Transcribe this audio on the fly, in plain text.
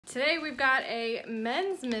Today we've got a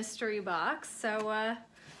men's mystery box, so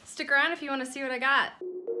stick around if you want to see what I got.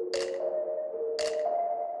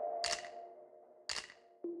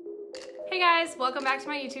 Hey guys, welcome back to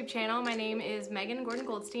my YouTube channel. My name is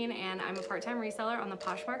Gordon-Goldstein and I'm a part-time reseller on the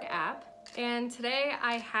Poshmark app. And today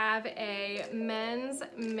I have a men's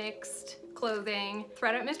mixed clothing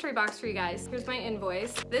ThredUP mystery box for you guys. Here's my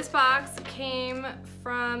invoice. This box came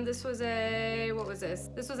from, this was a, what was this?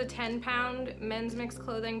 This was a 10-pound men's mixed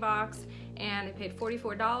clothing box and I paid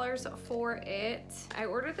 $44 for it. I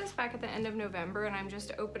ordered this back at the end of November and I'm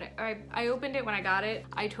just opening, I opened it when I got it.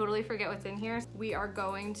 I totally forget what's in here. We are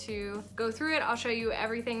going to go through it. I'll show you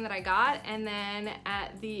everything that I got and then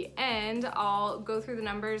at the end, I'll go through the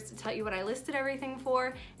numbers to tell you what I listed everything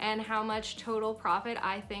for and how much total profit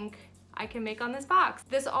I think I can make on this box.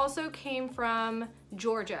 This also came from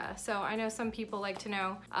Georgia, so I know some people like to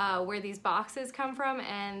know where these boxes come from,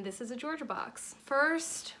 and this is a Georgia box.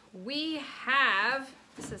 First, we have,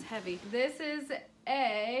 this is heavy, this is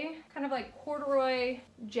a kind of like corduroy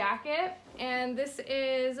jacket, and this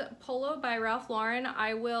is Polo by Ralph Lauren.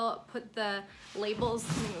 I will put the labels,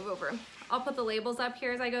 let me move over. I'll put the labels up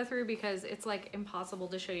here as I go through because it's like impossible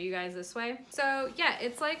to show you guys this way. So yeah,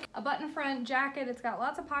 it's like a button front jacket. It's got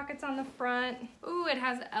lots of pockets on the front. Ooh, it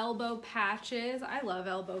has elbow patches. I love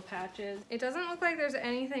elbow patches. It doesn't look like there's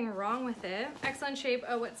anything wrong with it. Excellent shape.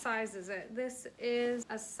 Oh, what size is it? This is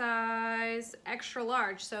a size extra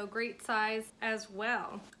large, so great size as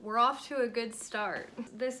well. We're off to a good start.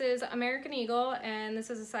 This is American Eagle and this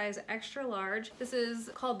is a size extra large. This is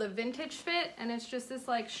called the vintage fit and it's just this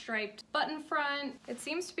like striped button front. It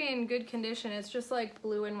seems to be in good condition. It's just like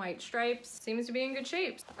blue and white stripes. Seems to be in good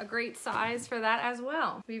shape. A great size for that as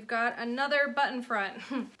well. We've got another button front.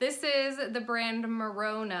 This is the brand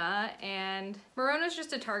Merona, and Merona's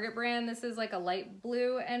just a Target brand. This is like a light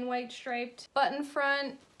blue and white striped button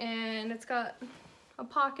front, and it's got a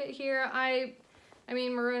pocket here. I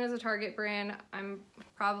mean, Merona's a Target brand. I'm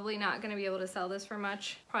probably not gonna be able to sell this for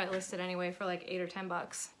much. Probably listed anyway for like 8 or 10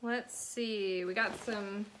 bucks. Let's see, we got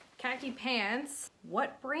some khaki pants.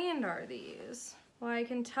 What brand are these? Well, I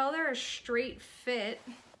can tell they're a straight fit.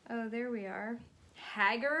 Oh, there we are.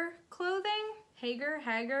 Hager Clothing?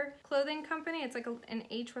 Hager Clothing Company. It's like an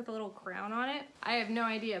H with a little crown on it. I have no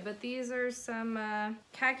idea, but these are some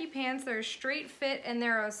khaki pants. They're a straight fit and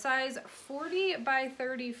they're a size 40 by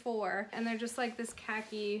 34. And they're just like this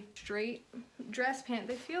khaki straight dress pant.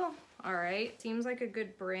 They feel all right. Seems like a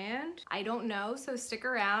good brand. I don't know, so stick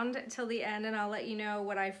around till the end and I'll let you know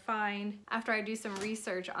what I find after I do some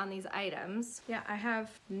research on these items. Yeah, I have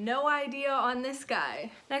no idea on this guy.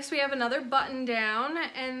 Next we have another button down,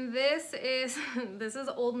 and this is this is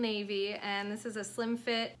Old Navy, and this is a slim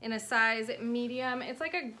fit in a size medium. It's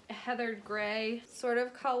like a heathered gray sort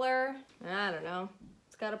of color. I don't know.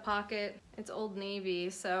 It's got a pocket. It's Old Navy,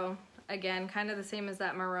 so again, kind of the same as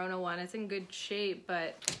that Merona one. It's in good shape,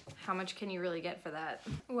 but how much can you really get for that?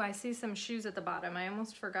 Oh, I see some shoes at the bottom. I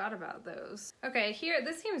almost forgot about those. Okay, here,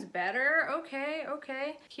 this seems better. Okay.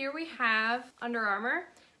 Here we have Under Armour,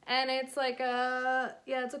 and it's like a,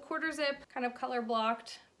 yeah, it's a quarter zip, kind of color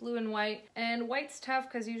blocked, blue and white. And white's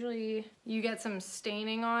tough because usually you get some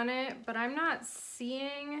staining on it, but I'm not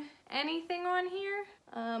seeing anything on here.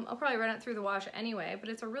 I'll probably run it through the wash anyway, but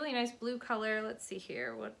it's a really nice blue color. Let's see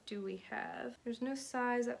here, what do we have? There's no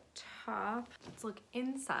size up top. Let's look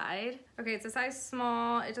inside. Okay, it's a size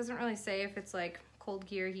small. It doesn't really say if it's like cold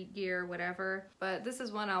gear, heat gear, whatever, but this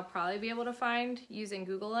is one I'll probably be able to find using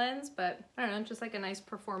Google Lens, but I don't know, just like a nice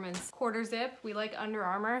performance quarter zip. We like Under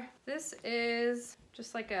Armour. This is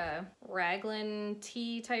just like a raglan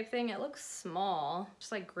tee type thing. It looks small,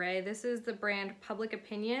 just like gray. This is the brand Public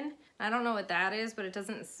Opinion. I don't know what that is, but it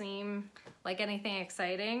doesn't seem like anything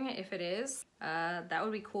exciting. If it is, that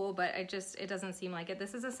would be cool, but it doesn't seem like it.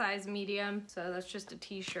 This is a size medium, so that's just a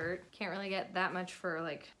t-shirt. Can't really get that much for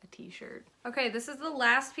like a t-shirt. Okay, this is the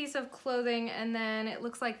last piece of clothing, and then it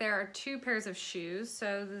looks like there are 2 pairs of shoes.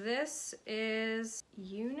 So this is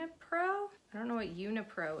Unipro? I don't know what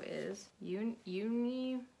Unipro is.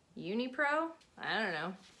 Unipro? I don't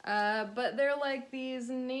know. But they're like these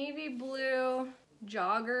navy blue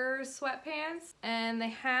jogger sweatpants, and they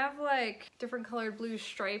have like different colored blue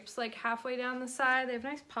stripes like halfway down the side. They have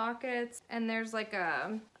nice pockets, and there's like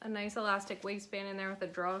a nice elastic waistband in there with a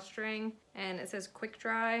drawstring, and it says quick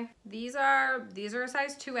dry. These are a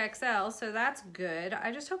size 2XL, so that's good.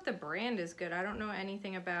 I just hope the brand is good. I don't know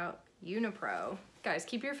anything about Unipro. Guys,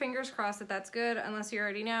 keep your fingers crossed that that's good, unless you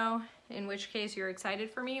already know, in which case you're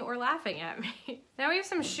excited for me or laughing at me. Now we have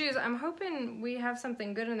some shoes. I'm hoping we have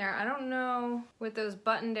something good in there. I don't know with those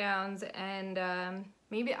button downs and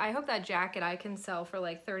Maybe, I hope that jacket I can sell for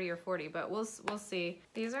like 30 or 40, but we'll see.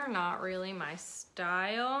 These are not really my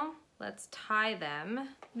style. Let's tie them.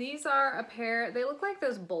 These are a pair, they look like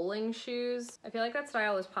those bowling shoes. I feel like that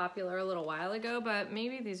style was popular a little while ago, but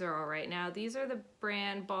maybe these are all right now. These are the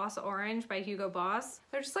brand Boss Orange by Hugo Boss.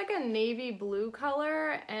 They're just like a navy blue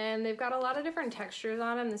color, and they've got a lot of different textures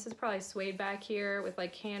on them. This is probably suede back here with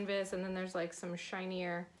like canvas, and then there's like some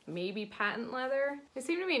shinier, maybe patent leather. They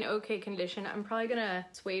seem to be in okay condition. I'm probably gonna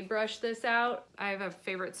suede brush this out. I have a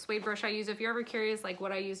favorite suede brush I use. If you're ever curious like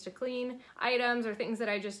what I use to clean items or things that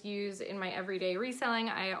I just use in my everyday reselling,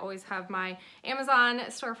 I always have my Amazon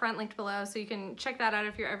storefront linked below, so you can check that out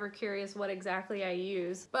if you're ever curious what exactly I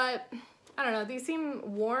use. But I don't know, these seem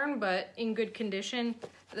worn but in good condition.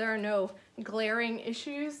 There are no glaring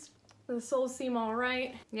issues. The soles seem all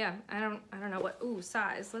right. Yeah, I don't know what, ooh,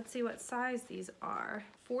 size. Let's see what size these are.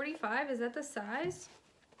 45, is that the size?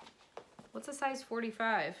 What's a size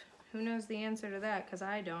 45? Who knows the answer to that, because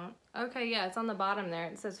I don't. Okay, yeah, it's on the bottom there.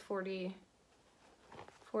 It says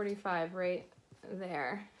 45 right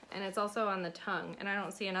there. And it's also on the tongue, and I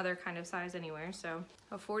don't see another kind of size anywhere, so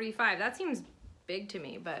a 45. That seems big to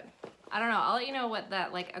me, but I don't know. I'll let you know what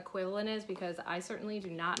that like equivalent is, because I certainly do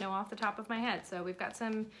not know off the top of my head. So we've got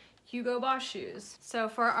some Hugo Boss shoes. So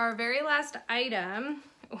for our very last item,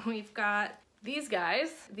 we've got these guys.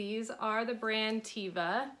 These are the brand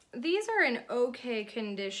Tiva. These are in okay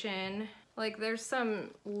condition. Like there's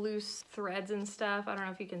some loose threads and stuff. I don't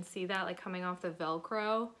know if you can see that, like coming off the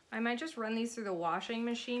Velcro. I might just run these through the washing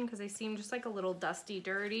machine because they seem just like a little dusty,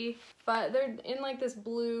 dirty. But they're in like this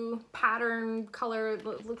blue pattern color. It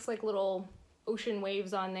looks like little ocean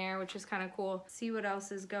waves on there, which is kind of cool. See what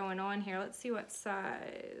else is going on here. Let's see what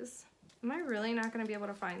size. Am I really not going to be able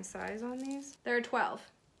to find size on these? They're a 12.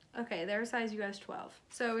 Okay, they're size US 12.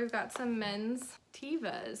 So we've got some men's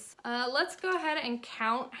Tivas. Let's go ahead and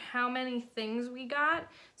count how many things we got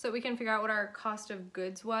so we can figure out what our cost of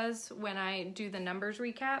goods was when I do the numbers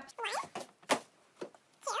recap. 1, 2, 3,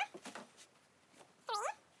 4,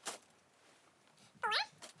 5,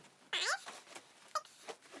 6, 7, 8,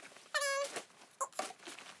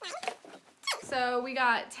 9, 10. So we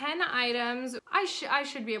got 10 items. I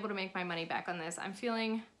should be able to make my money back on this. I'm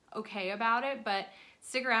feeling okay about it, but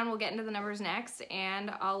stick around, we'll get into the numbers next,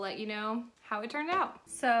 and I'll let you know how it turned out.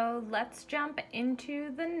 So let's jump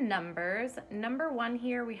into the numbers. Number 1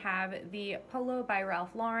 here, we have the Polo by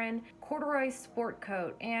Ralph Lauren corduroy sport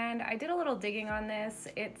coat, and I did a little digging on this.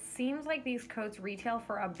 It seems like these coats retail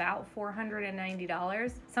for about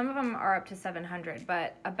 $490. Some of them are up to $700,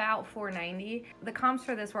 but about $490. The comps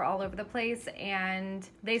for this were all over the place, and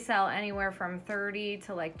they sell anywhere from $30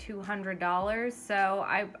 to like $200. So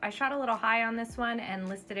I shot a little high on this one and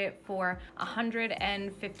listed it for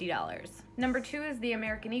 $150. Number 2 is the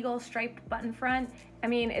American Eagle striped button front. I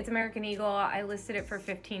mean, it's American Eagle. I listed it for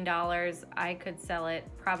 $15. I could sell it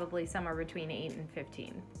probably somewhere between $8 and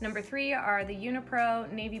 $15. Number 3 are the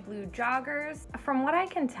Unipro navy blue joggers. From what I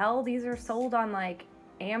can tell, these are sold on like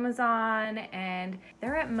Amazon, and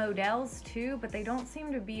they're at Modell's too, but they don't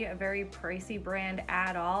seem to be a very pricey brand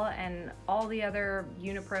at all, and all the other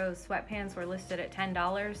Unipro sweatpants were listed at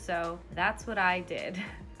 $10, so that's what I did.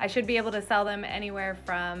 I should be able to sell them anywhere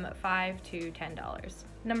from $5 to $10.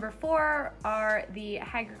 Number 4 are the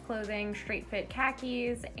Hager Clothing straight fit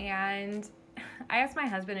khakis, and I asked my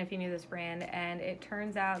husband if he knew this brand, and it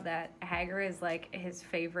turns out that Hager is like his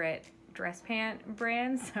favorite dress pant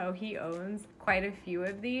brand, so he owns quite a few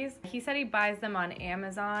of these. He said he buys them on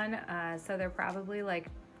Amazon, so they're probably like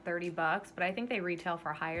 $30, but I think they retail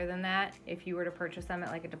for higher than that if you were to purchase them at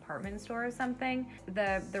like a department store or something.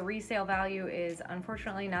 The resale value is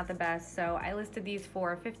unfortunately not the best, so I listed these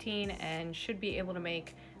for $15 and should be able to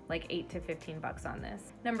make like $8 to $15 on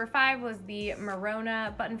this. Number 5 was the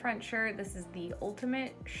Merona button front shirt. This is the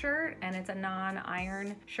ultimate shirt, and it's a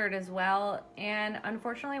non-iron shirt as well. And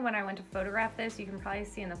unfortunately, when I went to photograph this, you can probably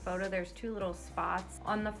see in the photo, there's 2 little spots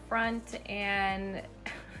on the front, and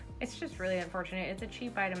it's just really unfortunate. It's a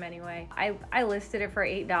cheap item anyway. I listed it for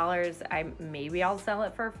 $8. Maybe I'll sell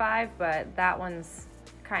it for $5, but that one's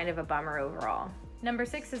kind of a bummer overall. Number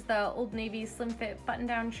 6 is the Old Navy slim fit button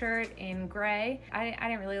down shirt in gray. I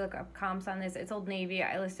didn't really look up comps on this. It's Old Navy.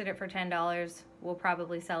 I listed it for $10. We'll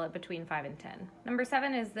probably sell it between $5 and $10. Number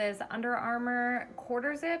 7 is this Under Armour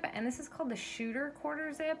quarter zip, and this is called the Shooter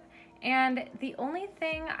quarter zip. And the only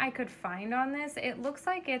thing I could find on this, it looks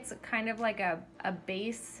like it's kind of like a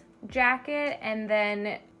base jacket, and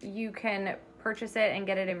then you can purchase it and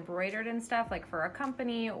get it embroidered and stuff, like for a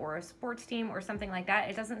company or a sports team or something like that.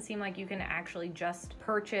 It doesn't seem like you can actually just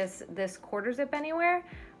purchase this quarter zip anywhere,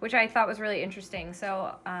 which I thought was really interesting.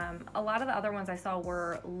 So a lot of the other ones I saw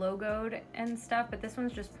were logoed and stuff, but this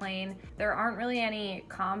one's just plain. There aren't really any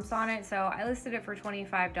comps on it, so I listed it for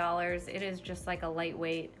 $25. It is just like a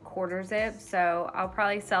lightweight quarter zip, so I'll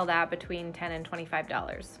probably sell that between $10 and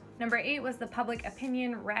 $25. Number 8 was the Public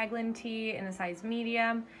Opinion Raglan tee in the size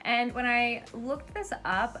medium. And when I looked this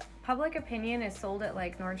up, Public Opinion is sold at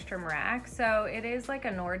like Nordstrom Rack, so it is like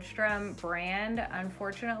a Nordstrom brand.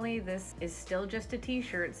 Unfortunately, this is still just a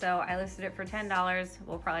t-shirt, so I listed it for $10.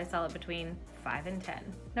 We'll probably sell it between $5 and $10.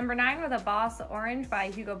 Number 9 were the Boss Orange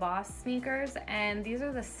by Hugo Boss sneakers, and these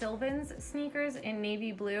are the Sylvans sneakers in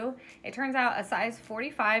navy blue. It turns out a size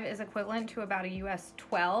 45 is equivalent to about a US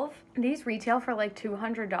 12. These retail for like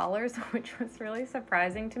 $200, which was really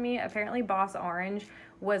surprising to me. Apparently Boss Orange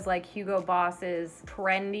was like Hugo Boss's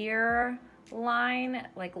trendier line,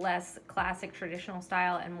 like less classic traditional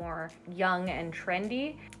style and more young and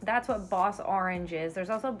trendy. That's what Boss Orange is. There's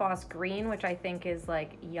also Boss Green, which I think is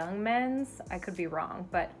like young men's. I could be wrong,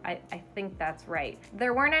 but I think that's right.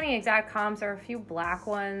 There weren't any exact comps. There are a few black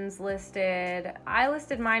ones listed. I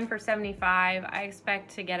listed mine for $75. I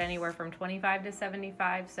expect to get anywhere from $25 to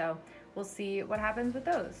 $75, so we'll see what happens with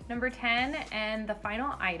those. Number 10 and the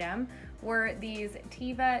final item were these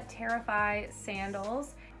Tiva Terrify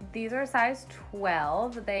sandals. These are size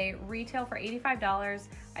 12. They retail for $85.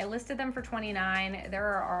 I listed them for $29. There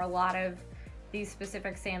are a lot of these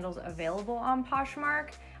specific sandals available on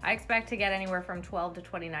Poshmark. I expect to get anywhere from $12 to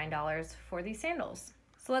 $29 for these sandals.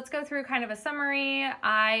 So let's go through kind of a summary.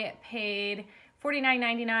 I paid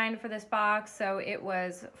 $49.99 for this box, so it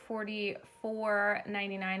was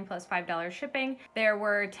 $44.99 plus $5 shipping. There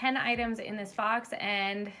were 10 items in this box,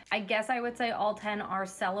 and I guess I would say all 10 are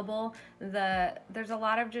sellable. There's a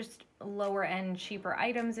lot of just lower end cheaper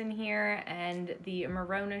items in here, and the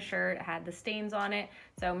Marona shirt had the stains on it,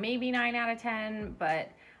 so maybe 9 out of 10, but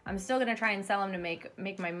I'm still gonna try and sell them to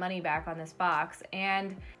make my money back on this box.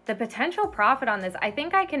 And the potential profit on this, I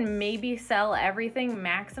think I can maybe sell everything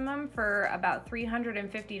maximum for about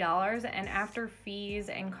 $350, and after fees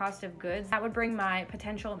and cost of goods, that would bring my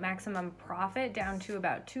potential maximum profit down to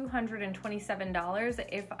about $227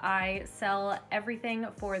 if I sell everything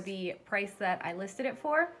for the price that I listed it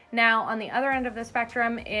for. Now, on the other end of the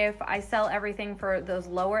spectrum, if I sell everything for those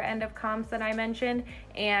lower end of comps that I mentioned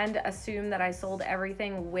and assume that I sold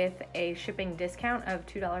everything with a shipping discount of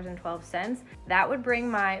 $2.12, that would bring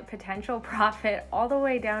my potential profit all the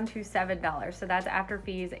way down to $7. So that's after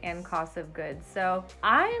fees and cost of goods. So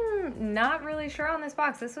I'm not really sure on this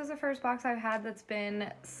box. This was the first box I've had that's been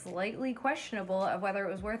slightly questionable of whether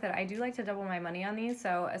it was worth it. I do like to double my money on these,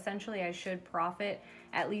 so essentially I should profit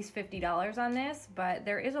at least $50 on this, but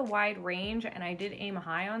there is a wide range, and I did aim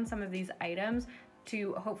high on some of these items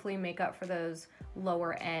to hopefully make up for those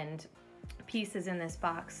lower end pieces in this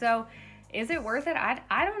box. So is it worth it?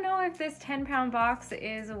 I don't know if this 10-pound box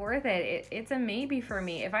is worth it. It's a maybe for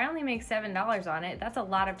me. If I only make $7 on it, that's a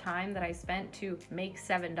lot of time that I spent to make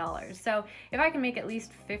 $7. So if I can make at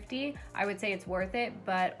least 50, I would say it's worth it,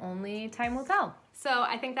 but only time will tell. So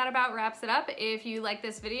I think that about wraps it up. If you like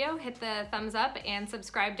this video, hit the thumbs up and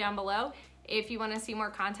subscribe down below. If you want to see more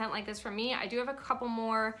content like this from me, I do have a couple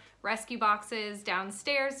more rescue boxes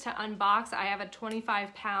downstairs to unbox. I have a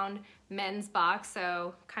 25-pound men's box,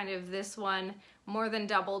 so kind of this one more than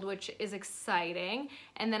doubled, which is exciting.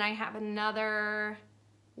 And then I have another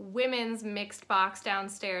women's mixed box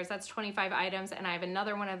downstairs. That's 25 items, and I have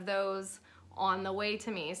another one of those on the way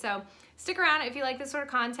to me. So stick around if you like this sort of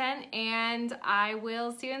content, and I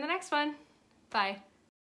will see you in the next one. Bye.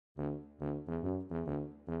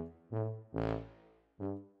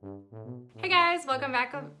 Hey guys, welcome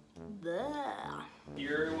back.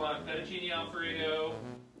 You want fettuccine Alfredo?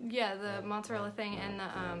 Yeah, the mozzarella thing and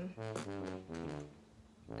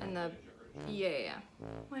the yeah.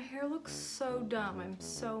 My hair looks so dumb. I'm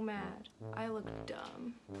so mad. I look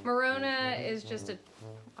dumb. Marona is just a,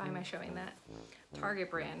 why am I showing that? Target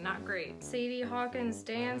brand, not great. Sadie Hawkins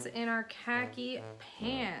dance in our khaki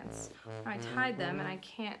pants. I tied them and I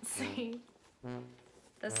can't see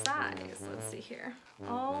the size. Let's see here.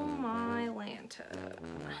 Oh my Lanta.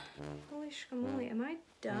 Holy schmoly, am I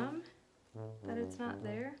dumb that it's not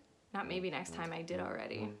there? Not maybe next time, I did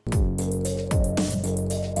already.